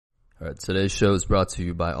All right, today's show is brought to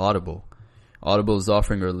you by Audible. Audible is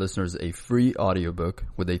offering our listeners a free audiobook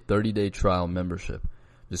with a 30-day trial membership.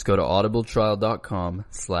 Just go to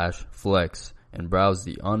audibletrial.com/flex and browse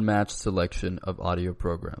the unmatched selection of audio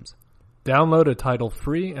programs. Download a title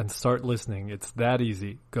free and start listening. It's that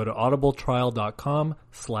easy. Go to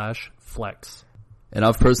audibletrial.com/flex. And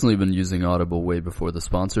I've personally been using Audible way before the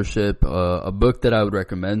sponsorship. A book that I would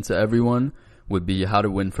recommend to everyone would be How to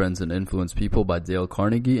Win Friends and Influence People by Dale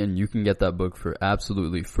Carnegie, and you can get that book for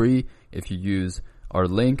absolutely free if you use our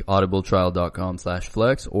link,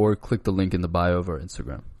 audibletrial.com/flex, or click the link in the bio of our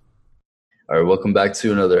Instagram. All right, welcome back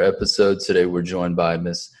to another episode. Today we're joined by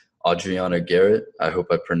Miss Adriana Garrett. I hope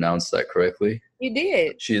I pronounced that correctly. You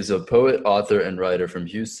did. She is a poet, author, and writer from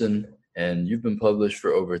Houston, and you've been published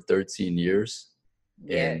for over 13 years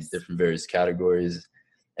in different various categories.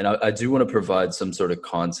 And I do want to provide some sort of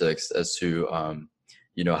context as to,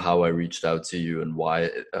 how I reached out to you and why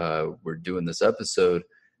we're doing this episode.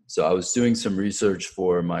 So I was doing some research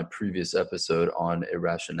for my previous episode on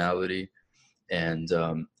irrationality, and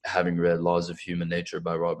having read Laws of Human Nature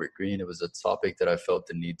by Robert Greene, it was a topic that I felt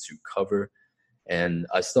the need to cover. And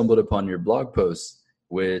I stumbled upon your blog post,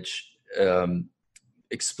 which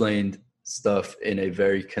explained stuff in a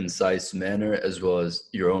very concise manner, as well as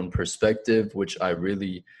your own perspective, which I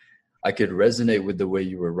could resonate with the way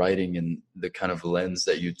you were writing and the kind of lens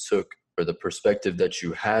that you took, or the perspective that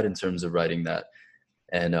you had in terms of writing that.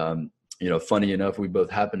 And, funny enough, we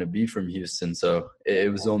both happen to be from Houston, so it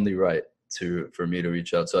was only right for me to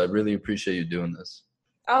reach out. So I really appreciate you doing this.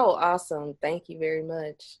 Oh, awesome. Thank you very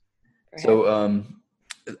much. So,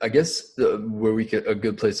 I guess a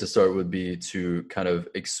good place to start would be to kind of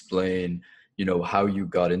explain, how you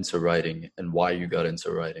got into writing and why you got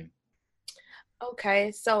into writing.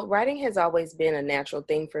 Okay, so writing has always been a natural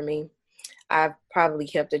thing for me. I've probably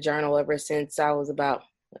kept a journal ever since I was about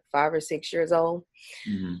 5 or 6 years old.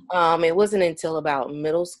 Mm-hmm. It wasn't until about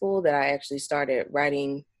middle school that I actually started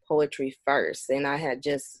writing poetry first, and I had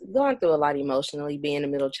just gone through a lot emotionally. Being a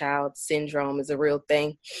middle child syndrome is a real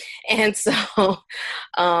thing, and so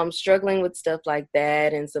struggling with stuff like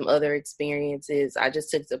that and some other experiences, I just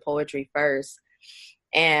took to poetry first,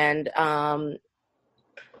 and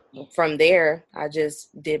from there I just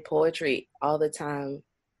did poetry all the time,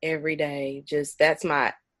 every day.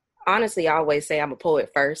 Honestly, I always say I'm a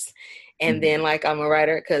poet first, and then I'm a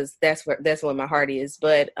writer, because that's where my heart is.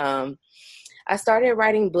 But I started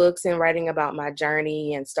writing books and writing about my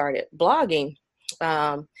journey and started blogging.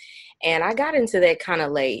 And I got into that kind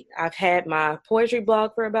of late. I've had my poetry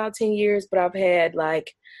blog for about 10 years, but I've had my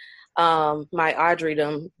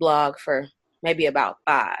Audreydom blog for maybe about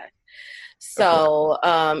 5. So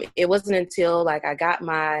it wasn't until I got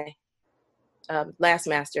my last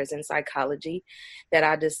master's in psychology that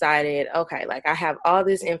I decided, okay, I have all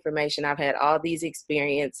this information. I've had all these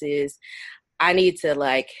experiences. I need to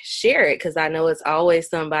share it, because I know it's always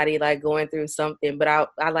somebody going through something, but I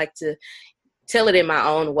like to tell it in my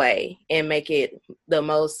own way and make it the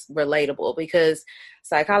most relatable, because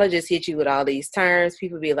psychologists hit you with all these terms.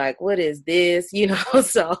 People be like, what is this?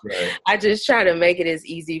 So right. I just try to make it as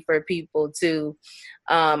easy for people to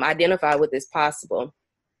identify with as possible.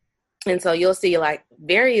 And so you'll see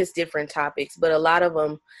various different topics, but a lot of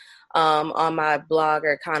them on my blog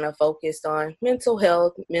are kind of focused on mental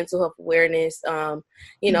health awareness,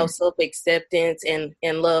 self-acceptance,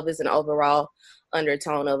 and love is an overall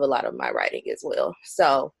undertone of a lot of my writing as well.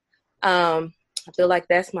 So I feel like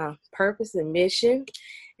that's my purpose and mission,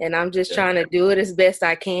 and I'm just trying to do it as best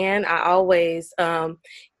I can. I always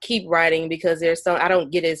keep writing, because I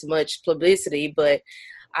don't get as much publicity, but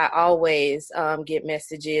I always get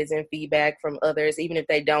messages and feedback from others, even if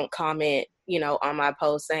they don't comment, on my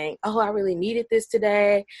post saying, oh, I really needed this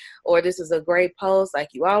today, or this is a great post.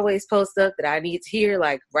 You always post stuff that I need to hear,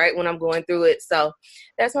 right when I'm going through it. So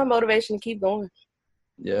that's my motivation to keep going.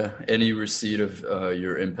 Yeah. Any receipt of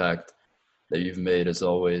your impact that you've made is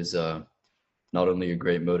always not only a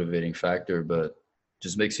great motivating factor, but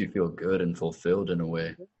just makes you feel good and fulfilled in a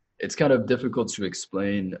way. It's kind of difficult to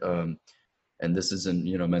explain, and this isn't,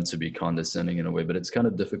 meant to be condescending in a way, but it's kind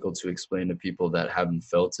of difficult to explain to people that haven't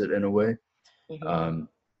felt it in a way. Mm-hmm.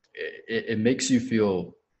 It makes you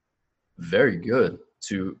feel very good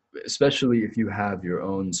especially if you have your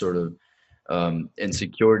own sort of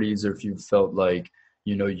insecurities, or if you felt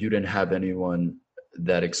you didn't have anyone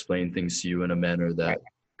that explained things to you in a manner that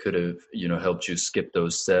could have, helped you skip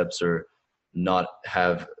those steps, or not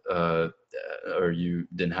have, or you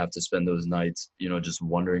didn't have to spend those nights, just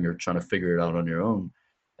wondering or trying to figure it out on your own.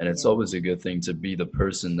 And it's always a good thing to be the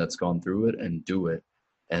person that's gone through it and do it.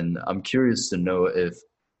 And I'm curious to know if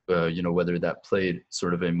whether that played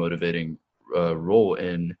sort of a motivating role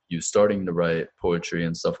in you starting to write poetry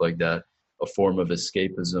and stuff like that, a form of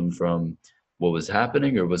escapism from what was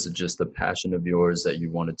happening, or was it just a passion of yours that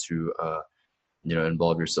you wanted to,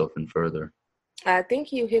 involve yourself in further? I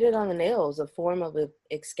think you hit it on the nails, a form of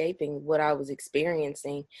escaping what I was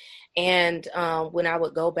experiencing. And when I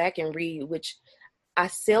would go back and read, which I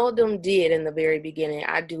seldom did in the very beginning,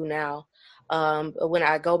 I do now. But when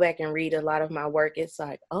I go back and read a lot of my work, it's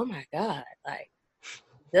like, oh my God, like,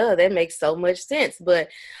 duh, that makes so much sense. But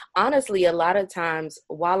honestly, a lot of times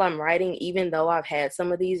while I'm writing, even though I've had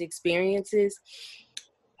some of these experiences,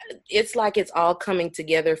 it's like it's all coming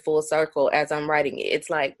together full circle as I'm writing it. It's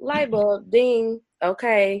like light bulb, ding,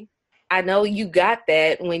 okay. I know you got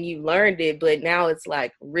that when you learned it, but now it's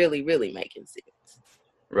like really, really making sense.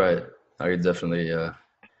 Right. I could definitely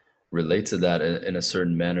relate to that in a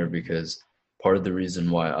certain manner, because part of the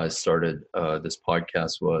reason why I started this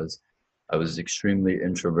podcast was I was extremely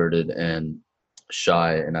introverted and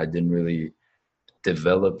shy, and I didn't really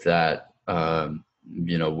develop that,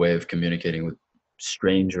 way of communicating with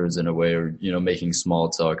strangers in a way, or, making small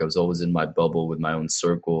talk. I was always in my bubble with my own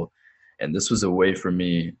circle. And this was a way for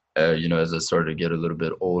me, as I started to get a little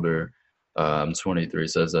bit older. I'm 23.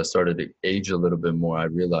 So as I started to age a little bit more, I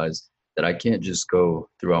realized that I can't just go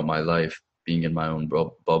throughout my life being in my own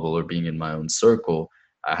bubble or being in my own circle.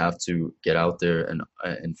 I have to get out there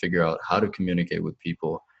and figure out how to communicate with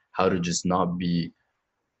people, how to just not be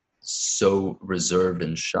so reserved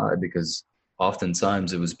and shy, because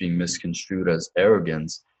oftentimes it was being misconstrued as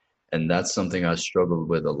arrogance. And that's something I struggled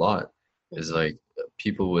with a lot, is like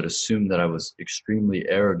people would assume that I was extremely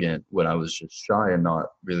arrogant when I was just shy and not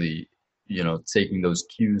really, taking those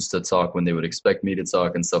cues to talk when they would expect me to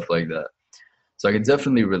talk and stuff like that. So I can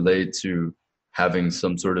definitely relate to having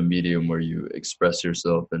some sort of medium where you express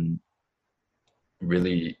yourself and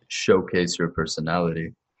really showcase your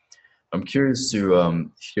personality. I'm curious to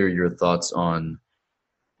hear your thoughts on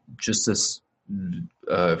just this,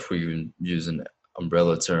 if we can use an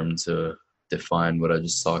umbrella term to define what I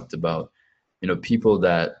just talked about, people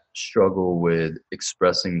that struggle with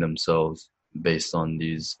expressing themselves based on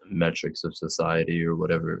these metrics of society, or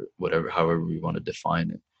whatever, however we want to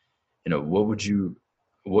define it.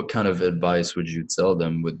 What kind of advice would you tell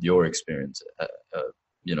them with your experience, at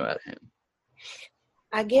hand?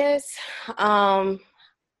 I guess I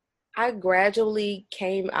gradually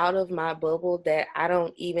came out of my bubble that I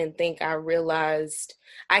don't even think I realized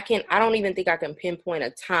I don't even think I can pinpoint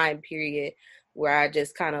a time period where I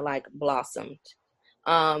just kind of like blossomed.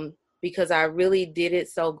 Because I really did it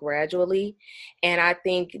so gradually. And I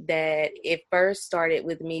think that it first started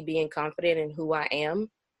with me being confident in who I am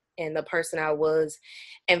and the person I was,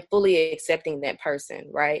 and fully accepting that person,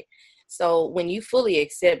 right? So when you fully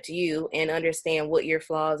accept you and understand what your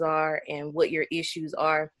flaws are and what your issues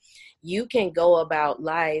are, you can go about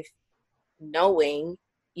life knowing,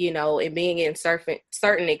 and being in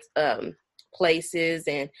certain places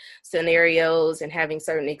and scenarios and having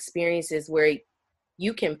certain experiences where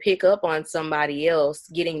you can pick up on somebody else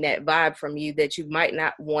getting that vibe from you that you might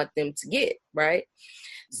not want them to get, right?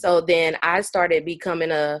 So then I started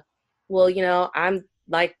becoming I'm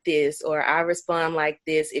like this, or I respond like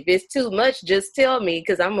this. If it's too much, just tell me,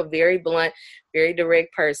 because I'm a very blunt, very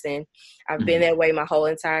direct person. I've been that way my whole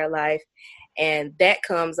entire life. And that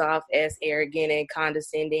comes off as arrogant and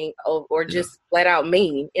condescending, or just flat out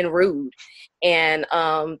mean and rude. And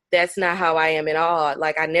that's not how I am at all.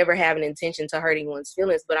 Like, I never have an intention to hurt anyone's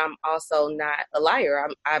feelings, but I'm also not a liar.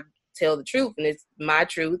 I tell the truth, and it's my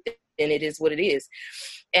truth, and it is what it is.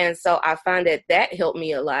 And so I find that helped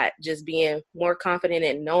me a lot, just being more confident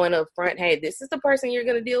and knowing up front, hey, this is the person you're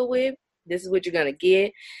going to deal with. This is what you're going to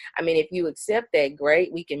get. I mean, if you accept that,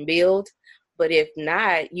 great, we can build. But if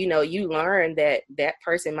not, you learn that that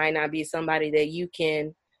person might not be somebody that you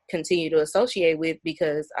can continue to associate with,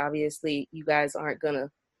 because obviously you guys aren't going to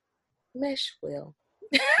mesh well.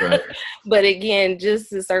 Right. But again,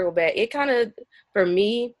 just to circle back, it kind of, for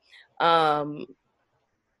me, I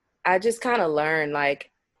just kind of learned,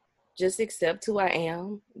 like, just accept who I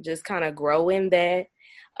am, just kind of grow in that.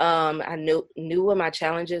 I knew what my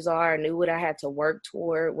challenges are. I knew what I had to work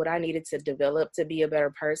toward, what I needed to develop to be a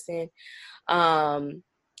better person, and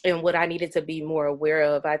what I needed to be more aware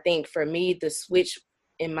of. I think for me, the switch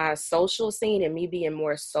in my social scene and me being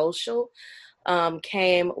more social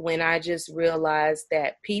came when I just realized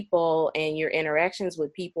that people and your interactions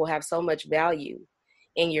with people have so much value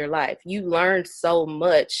in your life. You learn so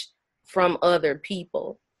much from other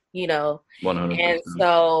people, 100%. And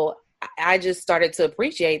so I just started to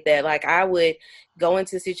appreciate that. Like, I would go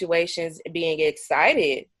into situations being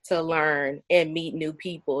excited to learn and meet new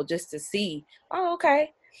people just to see, oh,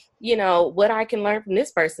 okay, what I can learn from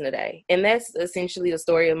this person today. And that's essentially the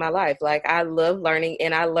story of my life. Like, I love learning,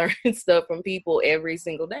 and I learn stuff from people every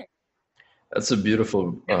single day. That's a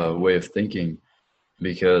beautiful way of thinking,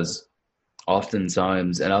 because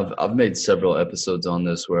oftentimes, and I've made several episodes on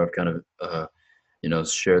this where I've kind of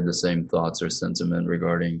shared the same thoughts or sentiment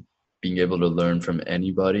regarding being able to learn from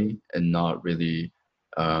anybody and not really,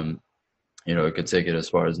 it could take it as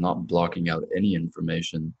far as not blocking out any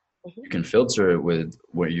information. You can filter it with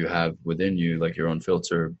what you have within you, like your own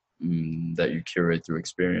filter that you curate through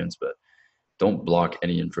experience, but don't block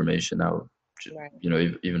any information out. Right.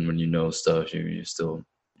 Even when you know stuff, you still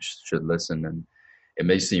should listen. And it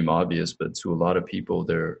may seem obvious, but to a lot of people,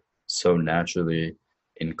 they're so naturally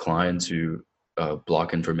inclined to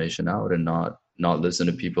block information out and not listen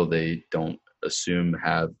to people they don't assume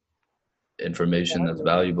have information that's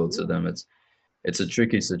valuable to them. It's a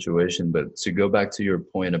tricky situation. But to go back to your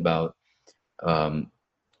point about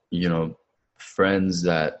friends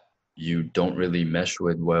that you don't really mesh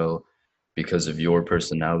with well because of your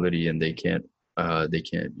personality, and they can't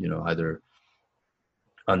either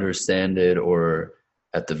understand it or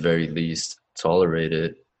at the very least tolerate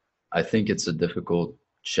it. I think it's a difficult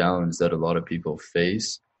challenge that a lot of people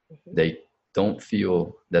face. They don't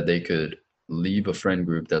feel that they could leave a friend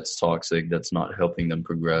group that's toxic, that's not helping them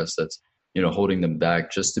progress, that's holding them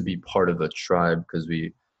back, just to be part of a tribe, because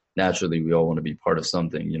we all want to be part of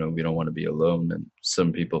something. We don't want to be alone. And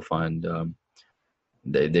some people find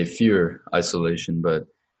they fear isolation. But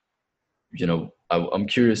I'm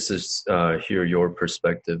curious to hear your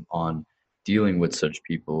perspective on dealing with such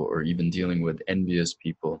people, or even dealing with envious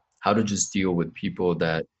people. How to just deal with people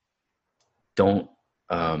that don't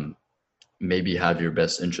maybe have your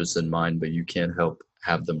best interests in mind, but you can't help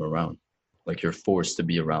have them around, like you're forced to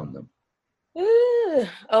be around them.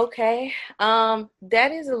 Okay.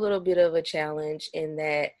 That is a little bit of a challenge, in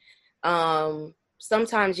that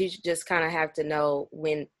sometimes you just kind of have to know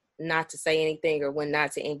when not to say anything, or when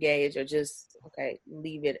not to engage, or just, okay,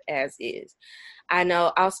 leave it as is. I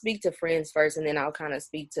know I'll speak to friends first, and then I'll kind of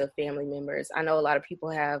speak to family members. I know a lot of people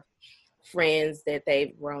have friends that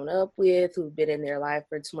they've grown up with, who've been in their life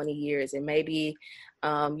for 20 years. And maybe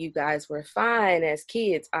you guys were fine as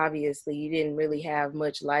kids. Obviously, you didn't really have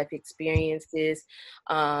much life experiences,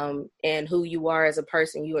 and who you are as a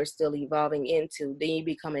person, you are still evolving into. Then you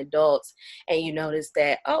become adults, and you notice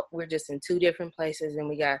that, oh, we're just in two different places, and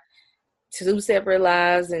we got two separate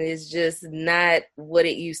lives, and it's just not what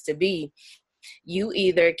it used to be. You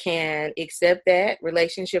either can accept that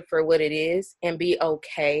relationship for what it is and be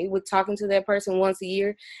okay with talking to that person once a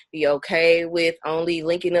year, be okay with only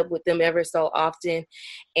linking up with them ever so often,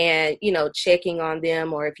 and, checking on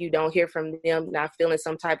them, or if you don't hear from them, not feeling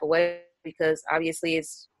some type of way, because obviously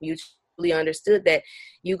it's mutually understood that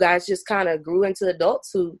you guys just kind of grew into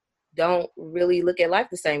adults who don't really look at life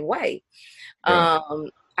the same way. Yeah.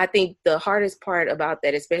 I think the hardest part about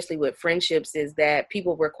that, especially with friendships, is that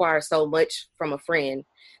people require so much from a friend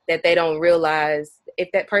that they don't realize, if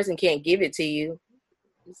that person can't give it to you,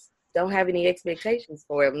 just don't have any expectations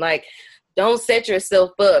for them. Like, don't set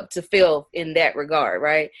yourself up to fail in that regard,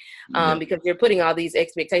 right? Because you're putting all these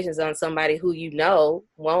expectations on somebody who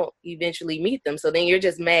won't eventually meet them. So then you're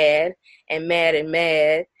just mad and mad and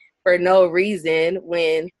mad for no reason,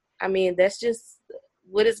 when, that's just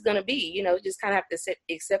what it's going to be. Just kind of have to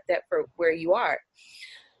accept that for where you are.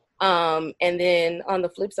 And then on the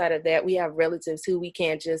flip side of that, we have relatives who we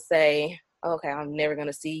can't just say, okay, I'm never going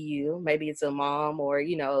to see you. Maybe it's a mom or,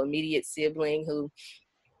 immediate sibling who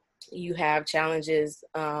you have challenges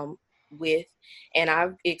with. And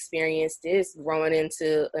I've experienced this growing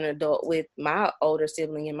into an adult with my older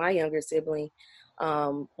sibling and my younger sibling.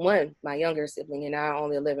 My younger sibling and I are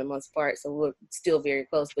only 11 months apart, so we're still very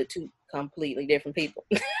close, but two completely different people.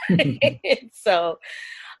 So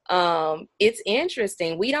it's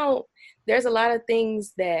interesting. There's a lot of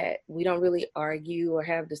things that we don't really argue or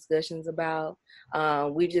have discussions about.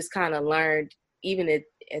 We've just kind of learned, even at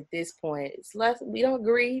this point, it's less, we don't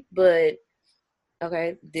agree, but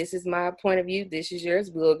okay, this is my point of view, this is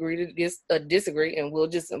yours, we'll agree to disagree, and we'll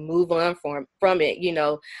just move on from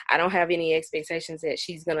it. I don't have any expectations that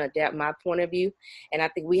she's going to adapt my point of view. And I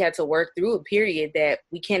think we had to work through a period that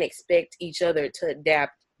we can't expect each other to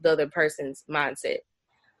adapt the other person's mindset.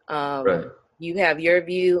 Right. You have your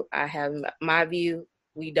view, I have my view,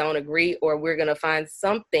 we don't agree, or we're going to find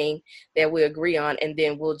something that we agree on, and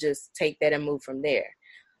then we'll just take that and move from there.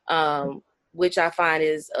 Which I find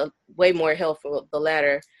is way more helpful, the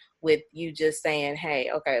latter, with you just saying,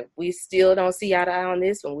 hey, okay, we still don't see eye to eye on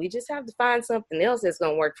this one. We just have to find something else that's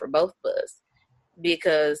going to work for both of us,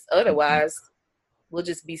 because otherwise we'll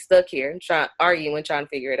just be stuck here and arguing, trying to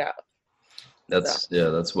figure it out.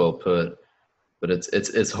 That's well put. But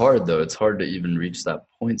it's hard though. It's hard to even reach that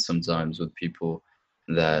point sometimes with people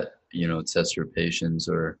that, test your patience,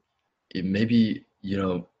 or maybe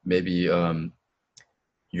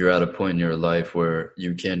you're at a point in your life where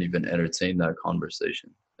you can't even entertain that conversation,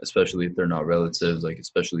 especially if they're not relatives, like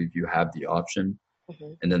especially if you have the option,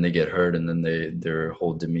 and then they get hurt, and then their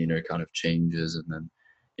whole demeanor kind of changes, and then,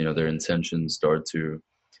 their intentions start to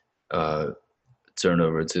turn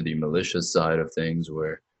over to the malicious side of things,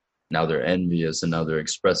 where now they're envious and now they're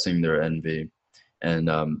expressing their envy. And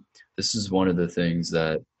this is one of the things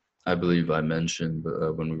that I believe I mentioned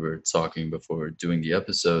when we were talking before doing the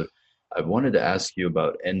episode. I wanted to ask you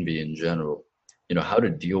about envy in general, how to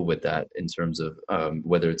deal with that in terms of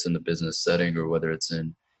whether it's in the business setting or whether it's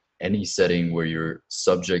in any setting where you're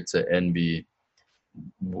subject to envy,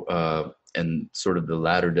 and sort of the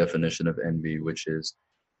latter definition of envy, which is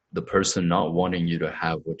the person not wanting you to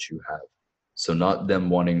have what you have. So not them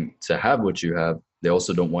wanting to have what you have, they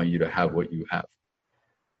also don't want you to have what you have.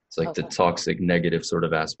 It's like the toxic negative sort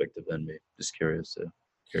of aspect of envy. Just curious to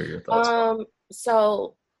hear your thoughts.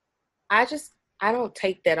 So I don't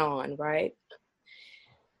take that on, right?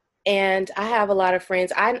 And I have a lot of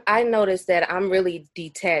friends. I noticed that I'm really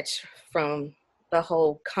detached from the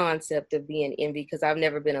whole concept of being envy, because I've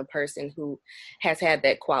never been a person who has had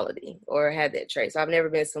that quality or had that trait. So I've never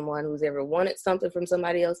been someone who's ever wanted something from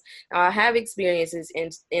somebody else. Now, I have experiences in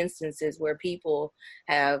instances where people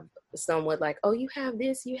have somewhat like, oh, you have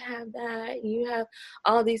this, you have that, you have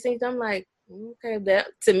all these things. I'm like, okay, that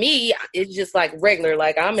to me, it's just like regular,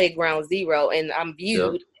 like I'm at ground zero and I'm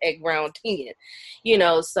viewed at ground 10,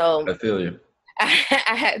 so I feel you. I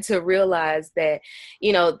had to realize that,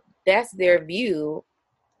 that's their view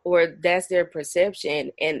or that's their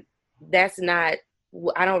perception. And that's not,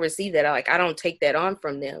 I don't receive that. Like, I don't take that on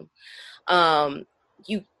from them.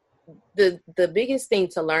 The biggest thing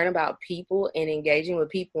to learn about people and engaging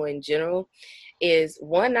with people in general is,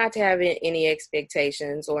 one, not to have any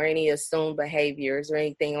expectations or any assumed behaviors or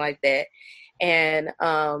anything like that. And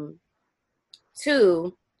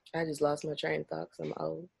two, I just lost my train of thought because I'm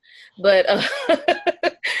old. But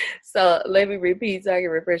so let me repeat so I can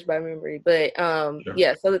refresh my memory. But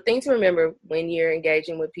sure. So the thing to remember when you're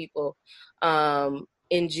engaging with people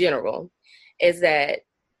in general is that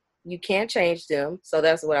you can't change them. So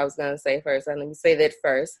that's what I was going to say first. Let me say that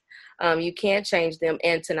first. You can't change them,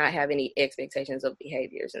 and to not have any expectations of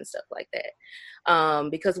behaviors and stuff like that.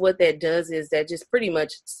 Because what that does is that just pretty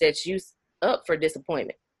much sets you up for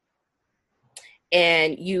disappointment.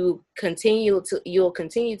 And you'll continue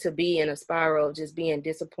to be in a spiral of just being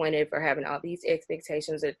disappointed for having all these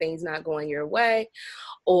expectations or things not going your way,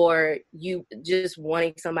 or you just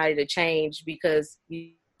wanting somebody to change because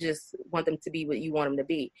you just want them to be what you want them to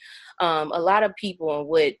be. A lot of people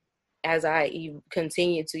as I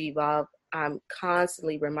continue to evolve, I'm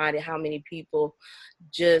constantly reminded how many people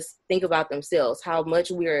just think about themselves, how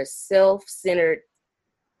much we're a self-centered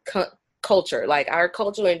culture. Like, our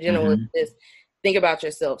culture in general is think about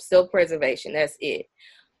yourself, self-preservation, that's it.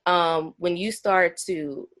 When you start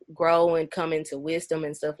to grow and come into wisdom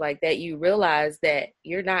and stuff like that, you realize that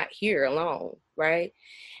you're not here alone, right?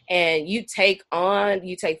 And you take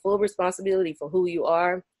full responsibility for who you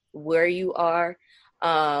are, where you are,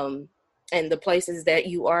 and the places that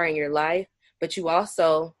you are in your life, but you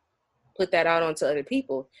also put that out onto other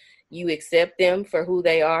people. You accept them for who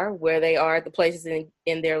they are, where they are, the places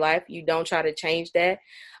in their life. You don't try to change that.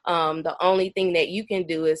 The only thing that you can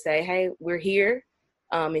do is say, hey, we're here.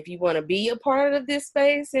 If you want to be a part of this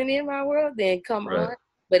space and in my world, then come on.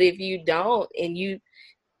 But if you don't, and you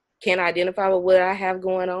can't identify with what I have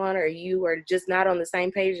going on, or you are just not on the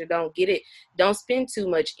same page or don't get it, don't spend too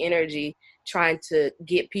much energy trying to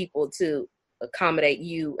get people to accommodate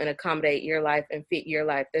you and accommodate your life and fit your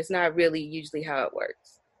life. That's not really usually how it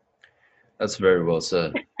works. That's very well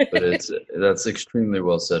said. But that's extremely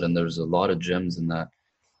well said, and there's a lot of gems in that.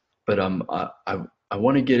 But I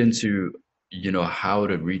want to get into how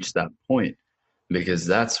to reach that point, because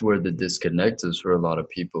that's where the disconnect is for a lot of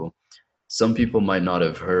people. Some people might not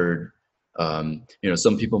have heard,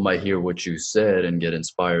 some people might hear what you said and get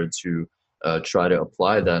inspired to try to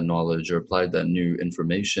apply that knowledge or apply that new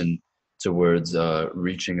information towards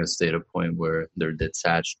reaching a state of point where they're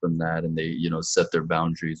detached from that, and they set their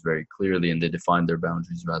boundaries very clearly, and they define their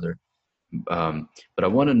boundaries rather. But I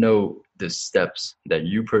want to know the steps that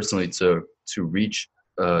you personally took to reach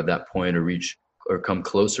that point, or come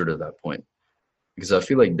closer to that point. Because I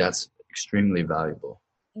feel like that's extremely valuable.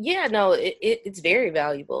 Yeah, no, it's very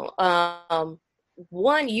valuable.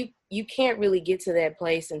 One, you can't really get to that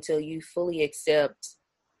place until you fully accept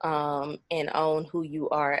and own who you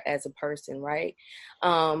are as a person, right?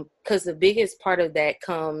 Because the biggest part of that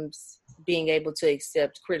comes being able to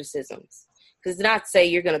accept criticisms. Because not to say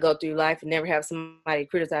you're going to go through life and never have somebody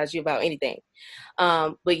criticize you about anything.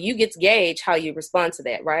 But you get to gauge how you respond to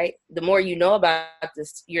that, right? The more you know about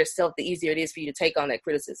this yourself, the easier it is for you to take on that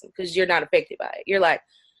criticism because you're not affected by it. You're like,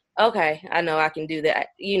 okay, I know I can do that,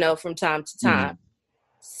 from time to time. Mm-hmm.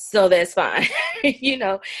 So that's fine,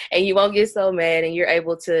 and you won't get so mad and you're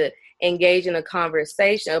able to engage in a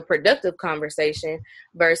conversation, a productive conversation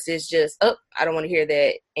versus just, oh, I don't want to hear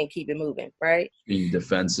that and keep it moving, right? Being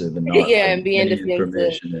defensive and not and being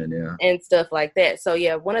defensive and stuff like that. So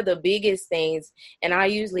yeah, one of the biggest things, and I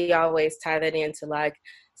usually always tie that into like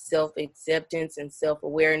self-acceptance and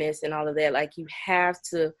self-awareness and all of that. Like you have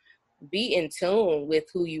to be in tune with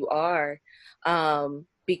who you are.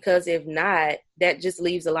 Because if not, that just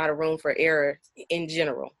leaves a lot of room for error in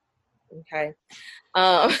general. Okay.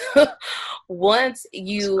 Once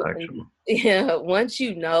you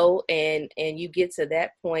know and you get to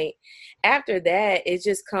that point, after that, it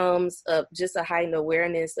just comes up just a heightened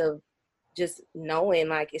awareness of just knowing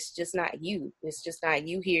like it's just not you. It's just not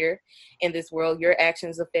you here in this world. Your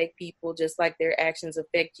actions affect people just like their actions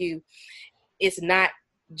affect you. It's not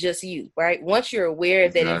just you, right? Once you're aware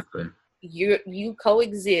that you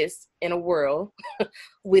coexist in a world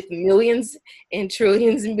with millions and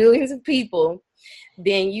trillions and billions of people,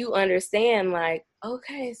 then you understand like,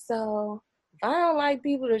 okay, so if I don't like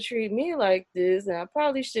people to treat me like this, and I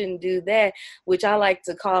probably shouldn't do that, which I like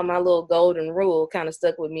to call my little golden rule, kind of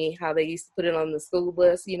stuck with me, how they used to put it on the school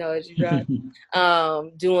bus, as you drive,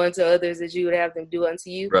 do unto others as you would have them do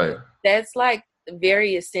unto you. Right. That's like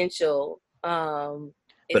very essential.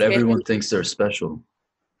 But everyone thinks they're special.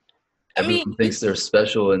 Everyone thinks they're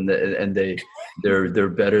special and they're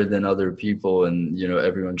better than other people, and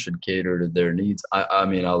everyone should cater to their needs. I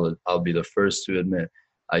mean, I'll be the first to admit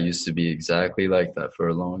I used to be exactly like that for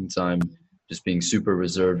a long time, just being super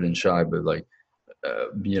reserved and shy. But like,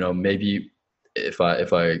 maybe if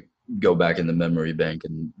I go back in the memory bank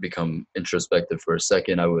and become introspective for a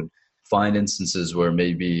second, I would find instances where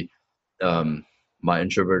maybe my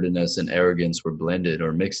introvertedness and arrogance were blended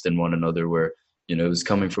or mixed in one another, where it was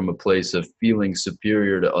coming from a place of feeling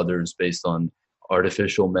superior to others based on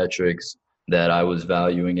artificial metrics that I was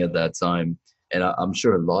valuing at that time. And I'm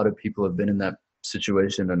sure a lot of people have been in that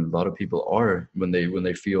situation, and a lot of people are when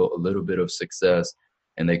they feel a little bit of success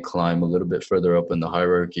and they climb a little bit further up in the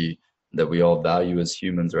hierarchy that we all value as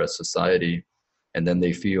humans or as society. And then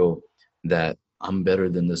they feel that I'm better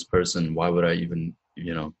than this person. Why would I even,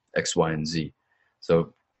 X, Y, and Z?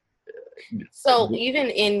 So even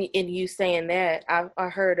in you saying that, I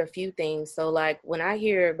heard a few things. So like when I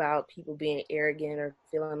hear about people being arrogant or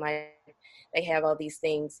feeling like they have all these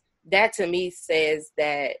things, that to me says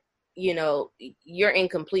that, you're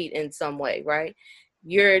incomplete in some way, right?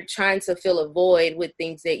 You're trying to fill a void with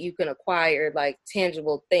things that you can acquire, like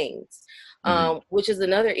tangible things, which is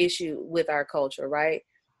another issue with our culture, right?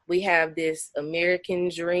 We have this American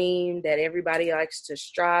dream that everybody likes to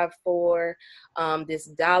strive for, this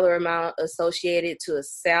dollar amount associated to a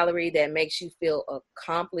salary that makes you feel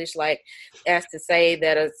accomplished. Like, as to say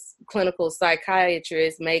that a clinical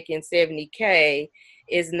psychiatrist making $70K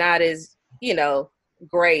is not as,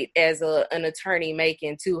 great as an attorney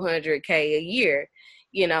making $200K a year,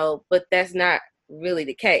 but that's not really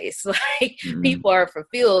the case. Like, people are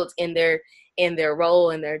fulfilled in their role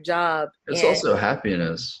and their job. It's also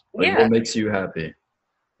happiness. Like, what makes you happy?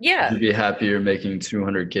 Yeah. Would you be happier making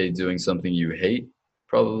 $200K doing something you hate?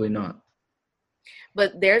 Probably not.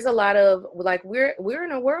 But there's a lot of, like, we're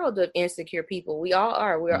in a world of insecure people. We all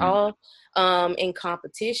are. We're all in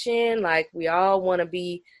competition. Like, we all want to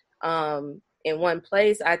be in one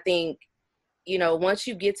place. I think, once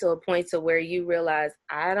you get to a point to where you realize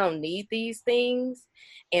I don't need these things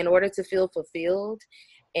in order to feel fulfilled,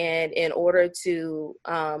 and in order to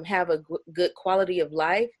have a good quality of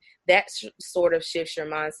life, that sort of shifts your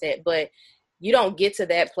mindset. But you don't get to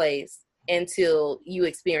that place until you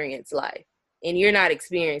experience life. And you're not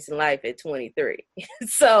experiencing life at 23,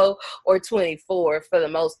 or 24 for the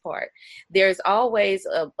most part. There's always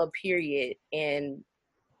a period in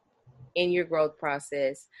your growth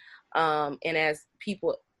process. And as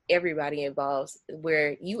people, everybody involves,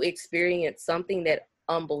 where you experience something that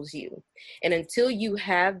humbles you. And until you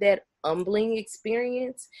have that humbling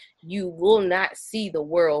experience, you will not see the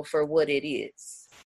world for what it is.